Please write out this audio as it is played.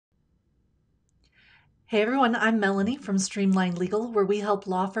Hey everyone, I'm Melanie from Streamline Legal, where we help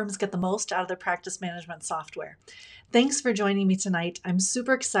law firms get the most out of their practice management software. Thanks for joining me tonight. I'm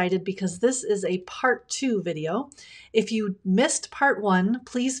super excited because this is a part 2 video. If you missed part 1,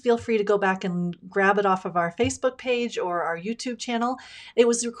 please feel free to go back and grab it off of our Facebook page or our YouTube channel. It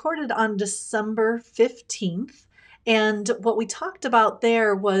was recorded on December 15th. And what we talked about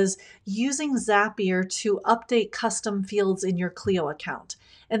there was using Zapier to update custom fields in your Clio account.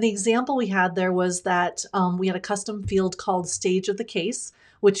 And the example we had there was that we had a custom field called stage of the case,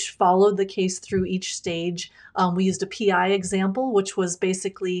 which followed the case through each stage. We used a PI example, which was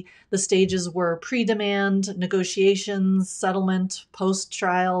basically the stages were pre-demand, negotiations, settlement,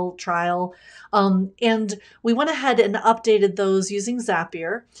 post-trial, trial. And we went ahead and updated those using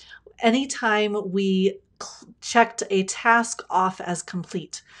Zapier anytime we checked a task off as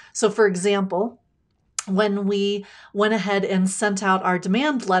complete. So for example, when we went ahead and sent out our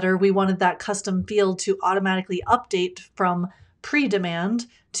demand letter, we wanted that custom field to automatically update from pre-demand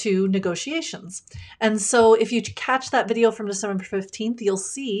to negotiations. And so if you catch that video from December 15th, you'll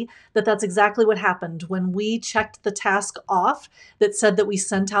see that that's exactly what happened. When we checked the task off that said that we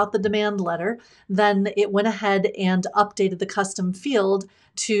sent out the demand letter, then it went ahead and updated the custom field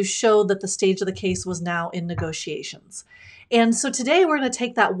to show that the stage of the case was now in negotiations. And so today we're going to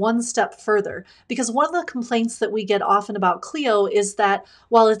take that one step further, because one of the complaints that we get often about Clio is that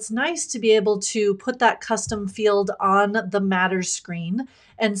while it's nice to be able to put that custom field on the matters screen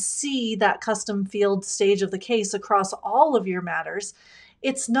and see that custom field stage of the case across all of your matters,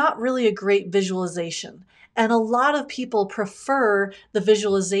 it's not really a great visualization. And a lot of people prefer the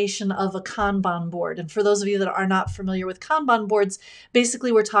visualization of a Kanban board. And for those of you that are not familiar with Kanban boards,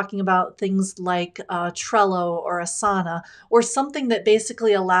 basically we're talking about things like Trello or Asana, or something that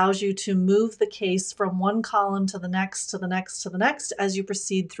basically allows you to move the case from one column to the next, to the next, to the next as you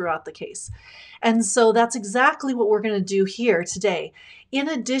proceed throughout the case. And so that's exactly what we're going to do here today. In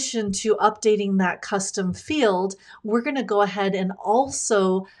addition to updating that custom field, we're going to go ahead and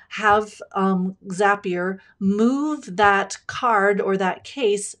also have Zapier move that card or that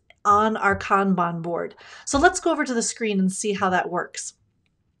case on our Kanban board. So let's go over to the screen and see how that works.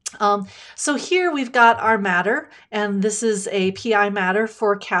 So here we've got our matter, and this is a PI matter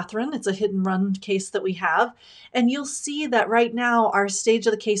for Catherine. It's a hit and run case that we have. And you'll see that right now our stage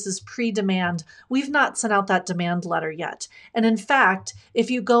of the case is pre-demand. We've not sent out that demand letter yet. And in fact, if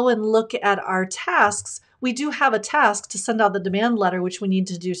you go and look at our tasks, we do have a task to send out the demand letter, which we need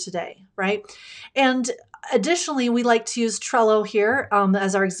to do today, right? And additionally, we like to use Trello here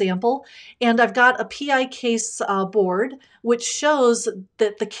as our example. And I've got a PI case board, which shows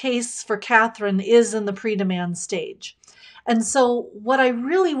that the case for Catherine is in the pre-demand stage. And so what I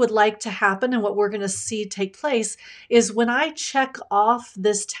really would like to happen and what we're going to see take place is when I check off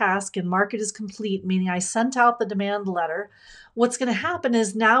this task and mark it as complete, meaning I sent out the demand letter, what's going to happen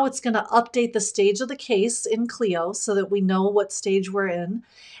is now it's going to update the stage of the case in Clio so that we know what stage we're in.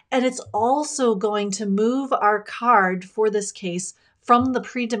 And it's also going to move our card for this case from the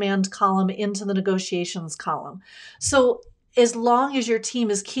pre-demand column into the negotiations column. So as long as your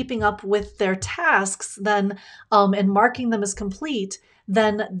team is keeping up with their tasks then and marking them as complete,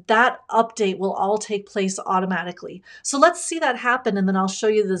 then that update will all take place automatically. So let's see that happen, and then I'll show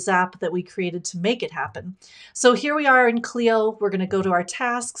you the Zap that we created to make it happen. So here we are in Clio. We're going to go to our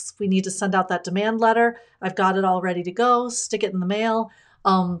tasks. We need to send out that demand letter. I've got it all ready to go. Stick it in the mail,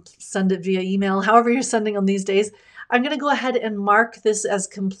 send it via email, however you're sending them these days. I'm going to go ahead and mark this as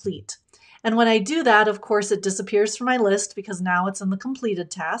complete. And when I do that, of course, it disappears from my list because now it's in the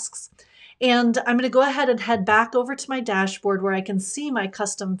completed tasks. And I'm going to go ahead and head back over to my dashboard where I can see my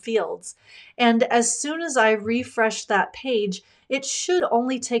custom fields. And as soon as I refresh that page, it should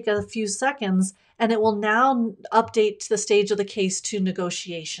only take a few seconds, and it will now update the stage of the case to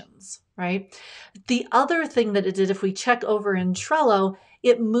negotiations, right? The other thing that it did, if we check over in Trello,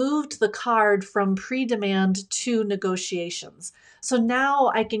 it moved the card from pre-demand to negotiations. So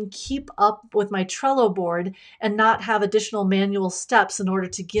now I can keep up with my Trello board and not have additional manual steps in order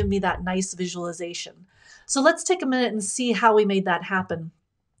to give me that nice visualization. So let's take a minute and see how we made that happen.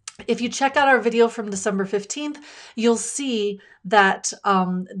 If you check out our video from December 15th, you'll see that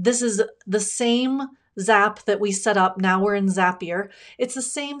this is the same Zap that we set up. Now we're in Zapier. It's the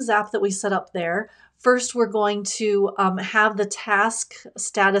same Zap that we set up there. First, we're going to have the task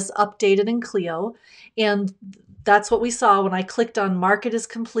status updated in Clio, and that's what we saw when I clicked on Mark It as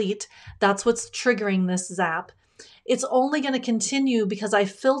Complete. That's what's triggering this Zap. it's only going to continue because I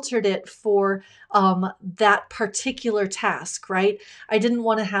filtered it for that particular task, right? I didn't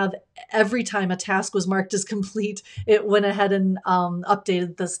want to have every time a task was marked as complete, it went ahead and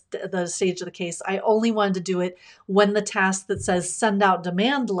updated the stage of the case. I only wanted to do it when the task that says send out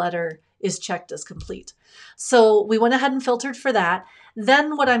demand letter is checked as complete. So we went ahead and filtered for that.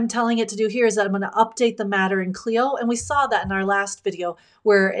 Then what I'm telling it to do here is that I'm going to update the matter in Clio. And we saw that in our last video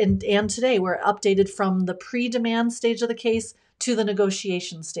and today we're updated from the pre-demand stage of the case to the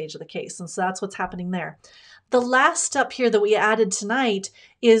negotiation stage of the case. And so that's what's happening there. The last step here that we added tonight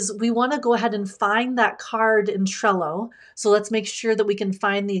is we want to go ahead and find that card in Trello. So let's make sure that we can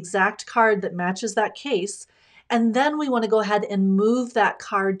find the exact card that matches that case. And then we want to go ahead and move that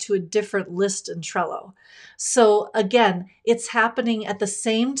card to a different list in Trello. So again, it's happening at the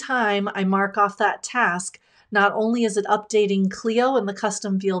same time I mark off that task. Not only is it updating Clio and the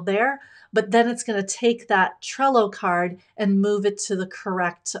custom field there, but then it's going to take that Trello card and move it to the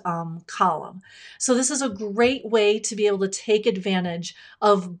correct column. So this is a great way to be able to take advantage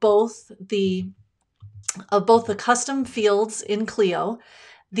of both the custom fields in Clio,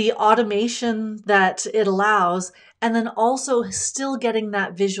 the automation that it allows, and then also still getting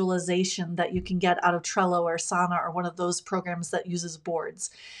that visualization that you can get out of Trello or Asana or one of those programs that uses boards.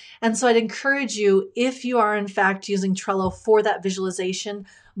 And so I'd encourage you, if you are in fact using Trello for that visualization,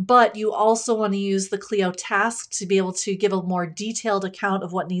 but you also want to use the Clio task to be able to give a more detailed account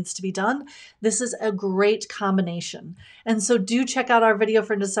of what needs to be done, this is a great combination. And so do check out our video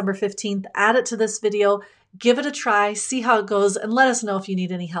from December 15th, add it to this video, give it a try, see how it goes, and let us know if you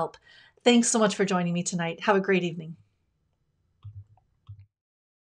need any help. Thanks so much for joining me tonight. Have a great evening.